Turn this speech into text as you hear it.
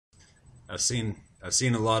I've seen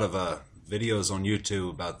a lot of videos on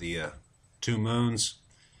YouTube about the two moons.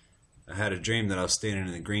 I had a dream that I was standing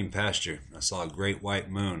in the green pasture. I saw a great white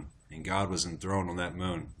moon, and God was enthroned on that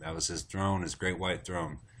moon. That was his throne, his great white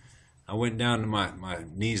throne. I went down to my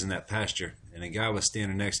knees in that pasture, and a guy was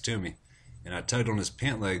standing next to me. And I tugged on his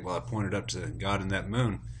pant leg while I pointed up to God in that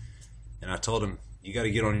moon. And I told him, "You got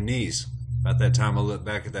to get on your knees." About that time, I looked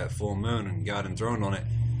back at that full moon and God enthroned on it.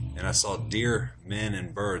 And I saw deer, men,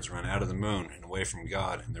 and birds run out of the moon and away from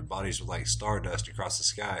God. And their bodies were like stardust across the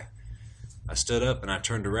sky. I stood up and I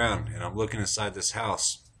turned around. And I'm looking inside this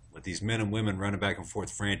house with these men and women running back and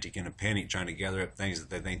forth frantic in a panic, trying to gather up things that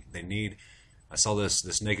they think they need. I saw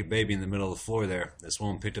this naked baby in the middle of the floor there. This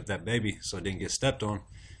woman picked up that baby so it didn't get stepped on.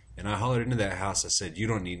 And I hollered into that house. I said, "You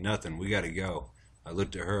don't need nothing. We got to go." I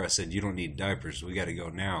looked at her. I said, "You don't need diapers. We got to go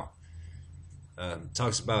now." It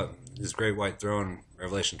talks about this great white throne,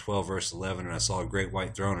 Revelation 12, verse 11. And I saw a great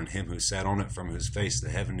white throne, and him who sat on it, from whose face the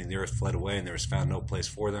heaven and the earth fled away, and there was found no place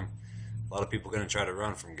for them. A lot of people are going to try to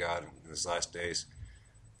run from God in these last days.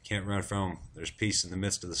 Can't run from him. There's peace in the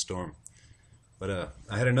midst of the storm. But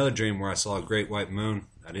I had another dream where I saw a great white moon.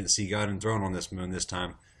 I didn't see God enthroned on this moon this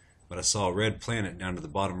time, but I saw a red planet down to the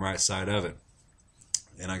bottom right side of it.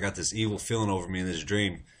 And I got this evil feeling over me in this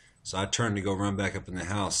dream. So I turned to go run back up in the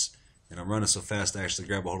house. And I'm running so fast I actually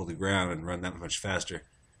grab a hold of the ground and run that much faster.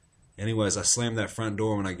 Anyways, I slammed that front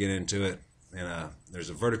door when I get into it. And there's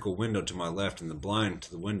a vertical window to my left, and the blind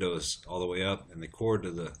to the window is all the way up. And the cord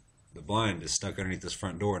to the blind is stuck underneath this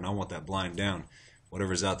front door. And I want that blind down.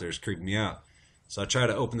 Whatever's out there is creeping me out. So I try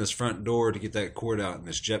to open this front door to get that cord out, and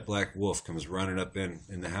this jet black wolf comes running up in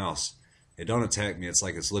the house. It don't attack me. It's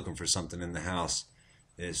like it's looking for something in the house.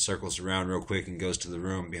 It circles around real quick and goes to the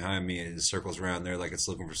room behind me. It circles around there like it's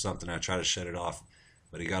looking for something. I try to shut it off,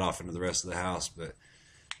 but he got off into the rest of the house. But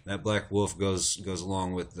that black wolf goes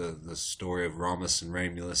along with the story of Ramus and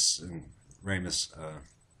Romulus and Ramus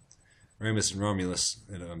and Romulus.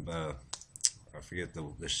 And I forget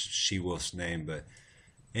the she wolf's name, but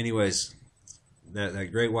anyways,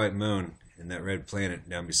 that great white moon and that red planet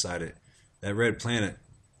down beside it. That red planet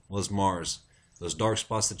was Mars. Those dark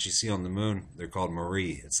spots that you see on the moon, they're called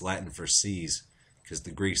Marie. It's Latin for seas, because the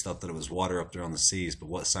Greeks thought that it was water up there on the seas. But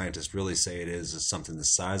what scientists really say it is something the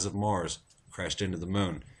size of Mars crashed into the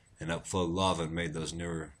moon and upflowed lava and made those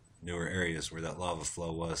newer areas where that lava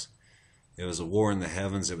flow was. It was a war in the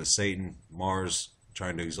heavens. It was Satan, Mars,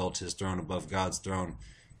 trying to exalt his throne above God's throne.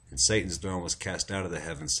 And Satan's throne was cast out of the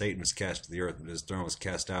heavens. Satan was cast to the earth, but his throne was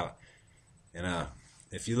cast out. And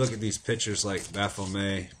if you look at these pictures like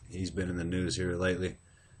Baphomet, he's been in the news here lately,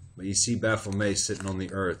 but you see Baphomet sitting on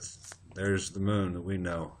the earth. There's the moon that we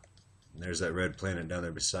know. And there's that red planet down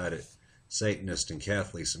there beside it. Satanists and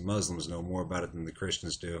Catholics and Muslims know more about it than the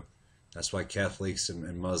Christians do. That's why Catholics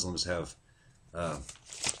and Muslims have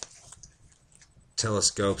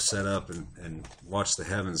telescopes set up and watch the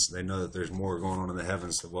heavens. They know that there's more going on in the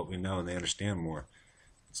heavens than what we know, and they understand more.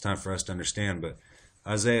 It's time for us to understand. But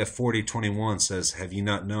Isaiah 40:21 says, "Have ye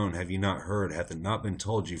not known, have ye not heard, hath it not been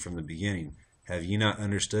told you from the beginning? Have ye not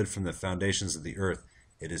understood from the foundations of the earth?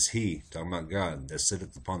 It is he," talking about God, "that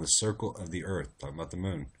sitteth upon the circle of the earth," talking about the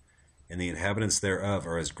moon, "and the inhabitants thereof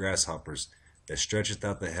are as grasshoppers, that stretcheth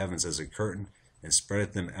out the heavens as a curtain, and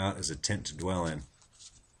spreadeth them out as a tent to dwell in."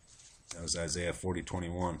 That was Isaiah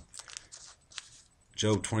 40:21.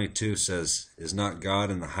 Job 22 says, "Is not God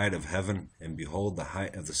in the height of heaven? And behold the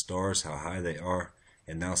height of the stars, how high they are.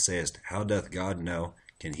 And thou sayest, How doth God know?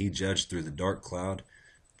 Can he judge through the dark cloud?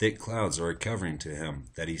 Thick clouds are a covering to him,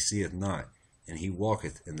 that he seeth not. And he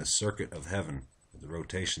walketh in the circuit of heaven," the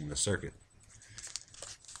rotation, the circuit.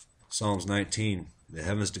 Psalms 19, "The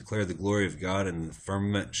heavens declare the glory of God, and the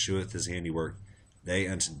firmament sheweth his handiwork. Day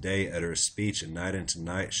unto day uttereth speech, and night unto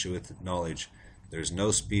night sheweth knowledge. There is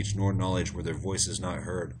no speech nor knowledge where their voice is not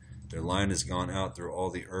heard. Their line is gone out through all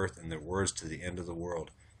the earth, and their words to the end of the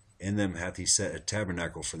world. In them hath he set a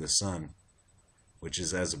tabernacle for the sun, which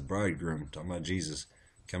is as a bridegroom," talking about Jesus,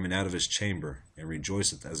 "coming out of his chamber, and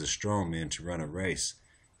rejoiceth as a strong man to run a race.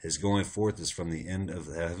 His going forth is from the end of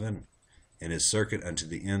the heaven, and his circuit unto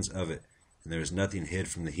the ends of it, and there is nothing hid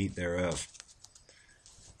from the heat thereof."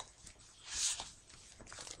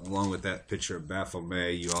 Along with that picture of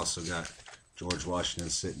Baphomet, you also got George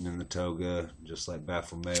Washington sitting in the toga, just like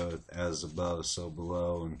Baphomet, with "as above, so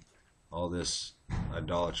below," and all this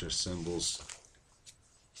idolatrous symbols.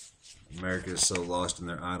 America is so lost in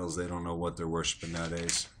their idols, they don't know what they're worshiping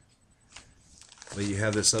nowadays. But you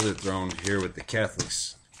have this other throne here with the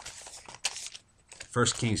Catholics.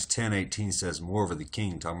 1 Kings 10:18 says, "Moreover, the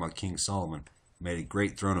king," talking about King Solomon, "made a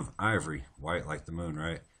great throne of ivory," white like the moon,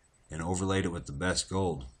 right? "And overlaid it with the best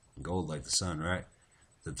gold. gold like the sun, right?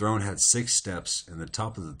 The throne had 6 steps, and the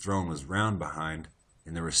top of the throne was round behind,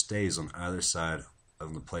 and there were stays on either side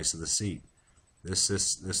of the place of the seat.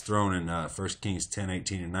 This throne in 1 Kings 10,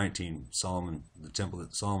 18, and 19, Solomon, the temple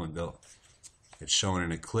that Solomon built, it's showing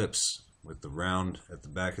an eclipse with the round at the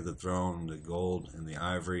back of the throne, the gold and the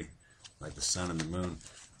ivory, like the sun and the moon.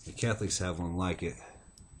 The Catholics have one like it,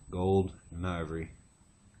 gold and ivory,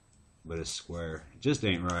 but it's square. It just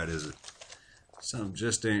ain't right, is it? Something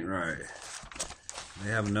just ain't right. They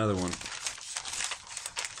have another one.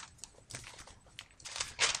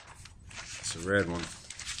 It's a red one.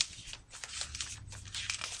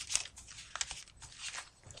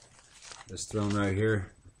 This throne right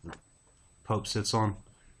here, the Pope sits on,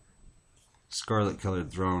 scarlet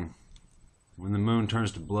colored throne. When the moon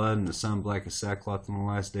turns to blood and the sun black as sackcloth in the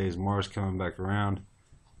last days, Mars coming back around.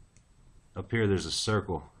 Up here there's a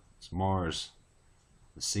circle. It's Mars,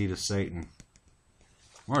 the seat of Satan.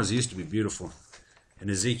 Mars used to be beautiful. In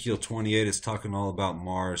Ezekiel 28, it's talking all about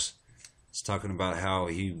Mars. It's talking about how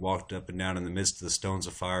he walked up and down in the midst of the stones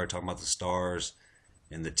of fire, talking about the stars,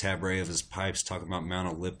 and the tabret of his pipes, talking about Mount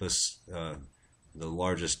Olympus, the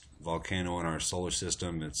largest volcano in our solar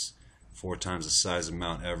system. It's 4 times the size of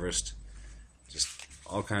Mount Everest. Just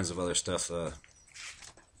all kinds of other stuff.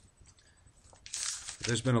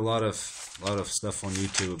 There's been a lot of stuff on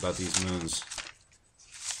YouTube about these moons.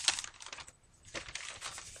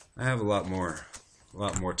 I have a lot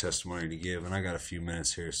more testimony to give, and I got a few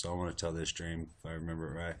minutes here, so I want to tell this dream if I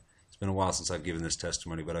remember it right. It's been a while since I've given this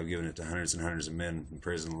testimony, but I've given it to hundreds and hundreds of men in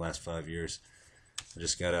prison the last 5 years. I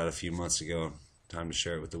just got out a few months ago. Time to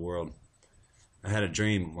share it with the world. I had a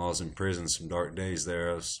dream while I was in prison, some dark days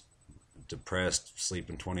there. I was depressed,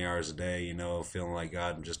 sleeping 20 hours a day, you know, feeling like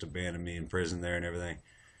God just abandoned me in prison there and everything.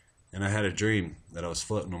 And I had a dream that I was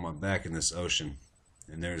floating on my back in this ocean.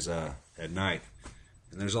 And there's, at night,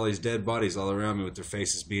 and there's all these dead bodies all around me with their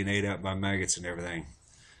faces being ate out by maggots and everything.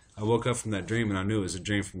 I woke up from that dream and I knew it was a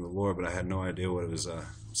dream from the Lord, but I had no idea what it was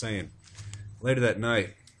saying. Later that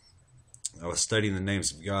night, I was studying the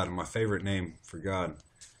names of God, and my favorite name for God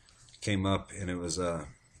came up, and it was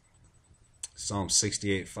Psalm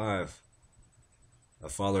 68:5, a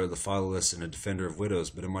father of the fatherless and a defender of widows.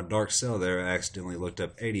 But in my dark cell there, I accidentally looked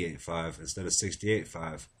up 88:5 instead of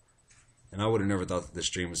 68:5. And I would have never thought that this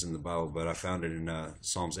dream was in the Bible, but I found it in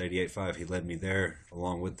Psalms 88:5. He led me there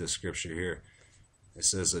along with this scripture here. It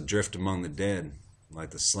says, "Adrift among the dead,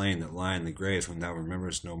 like the slain that lie in the grave, whom thou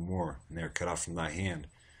rememberest no more, and they are cut off from thy hand."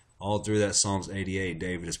 All through that Psalms 88,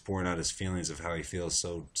 David is pouring out his feelings of how he feels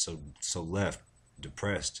so left,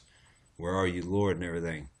 depressed. Where are you, Lord, and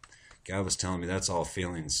everything. God was telling me that's all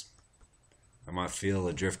feelings. I might feel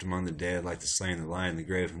adrift among the dead, like the slain that lie in the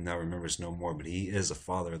grave, whom thou rememberest no more, but he is a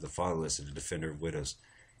father of the fatherless and a defender of widows,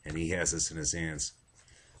 and he has this in his hands.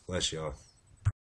 Bless y'all.